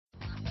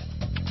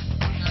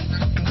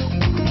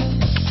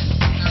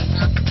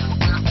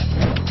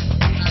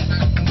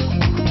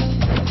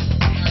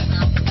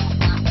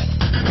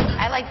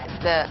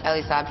the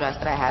Ellie Saab dress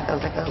that I had, that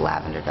was like a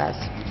lavender dress.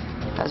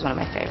 That was one of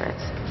my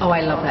favorites. Oh,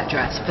 I love that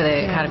dress for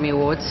the Academy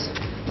Awards.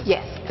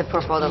 Yes, the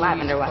purple, the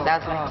lavender one.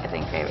 That was my, I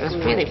think, favorite. It was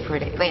really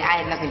pretty. Like, I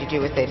had nothing to do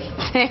with it,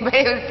 but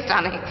it was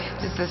stunning.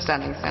 Just a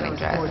stunning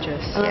dress.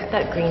 Gorgeous. I love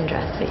that green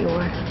dress that you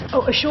wore.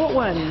 Oh, a short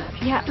one.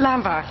 Yeah.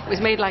 Lamba. It was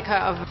made like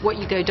out of what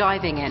you go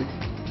diving in.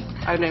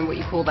 I don't know what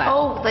you call that.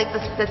 Oh, like the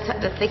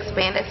thick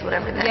spandex,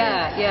 whatever that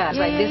is. Yeah. It's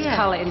like this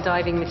color in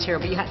diving material,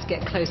 but you had to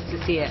get close to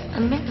see it.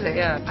 Amazing.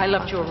 Yeah. I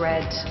loved your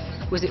red.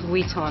 Was it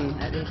Vuitton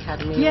at the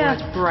Academy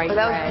Awards? Bright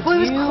red. Well,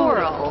 it was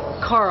coral.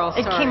 Coral,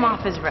 sorry. It came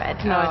off as red.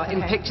 No,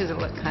 in pictures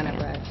it looked kind of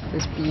red. It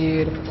was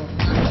beautiful.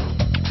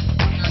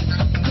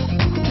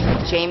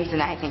 James and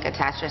I think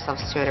attached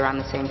ourselves to it around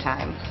the same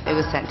time. It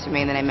was sent to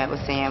me, and then I met with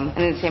Sam,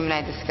 and then Sam and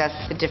I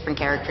discussed the different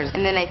characters,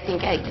 and then I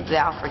think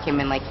the offer came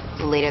in like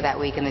later that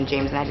week, and then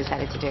James and I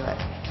decided to do it.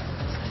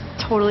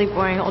 Totally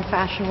boring,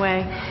 old-fashioned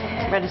way.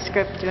 Read a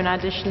script, do an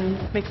audition,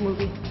 make a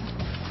movie.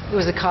 It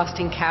was a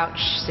casting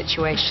couch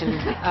situation.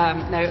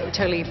 No,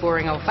 totally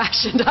boring,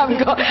 old-fashioned.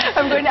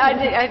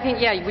 I think,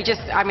 yeah,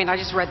 I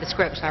just read the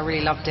script and I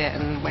really loved it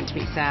and went to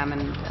meet Sam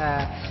and,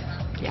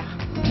 yeah.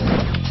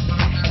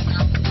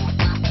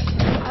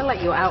 I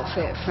like your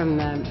outfit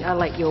I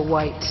like your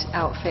white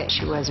outfit.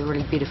 She wears a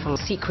really beautiful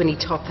sequiny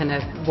top and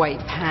a white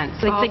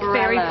pants. Like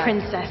fairy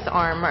princess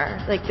armor.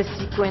 Like the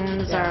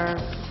sequins are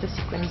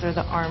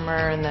the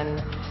armor, and then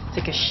it's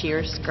like a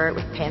sheer skirt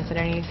with pants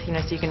underneath, you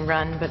know, so you can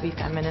run but be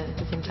feminine at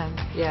the same time.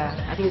 Yeah,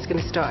 I think it's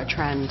going to start a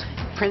trend.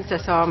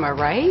 Princess armor,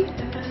 right?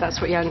 That's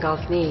what young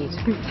girls need.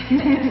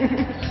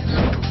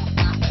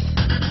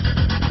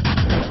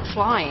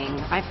 Flying,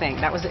 I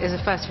think. That was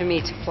a first for me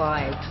to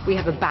fly. We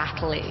have a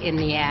battle in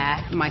the air,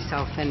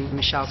 myself and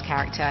Michelle's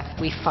character.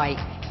 We fight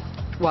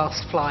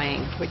whilst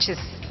flying, which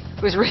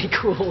was really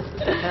cool.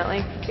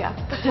 Definitely. Yeah,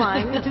 the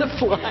flying. The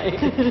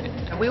flying.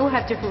 We all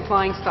have different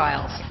flying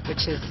styles,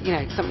 which is, you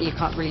know, something you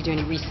can't really do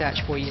any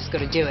research for. You just got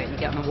to do it. You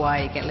get on the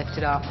wire, you get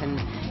lifted up, and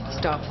you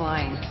start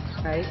flying,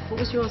 right? What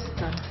was yours?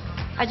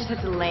 I just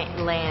had to land.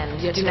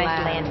 Do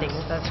nice landings.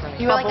 That's right.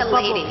 You were like a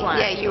lady.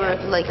 Flying. Yeah, you were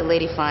like a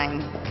lady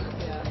flying.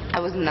 I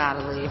was not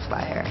a lady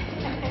flyer.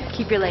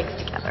 Keep your legs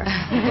together.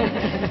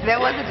 That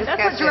was a discussion.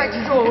 That's what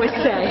directors always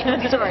say.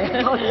 Sorry, I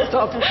can't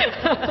stop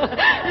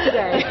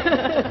today.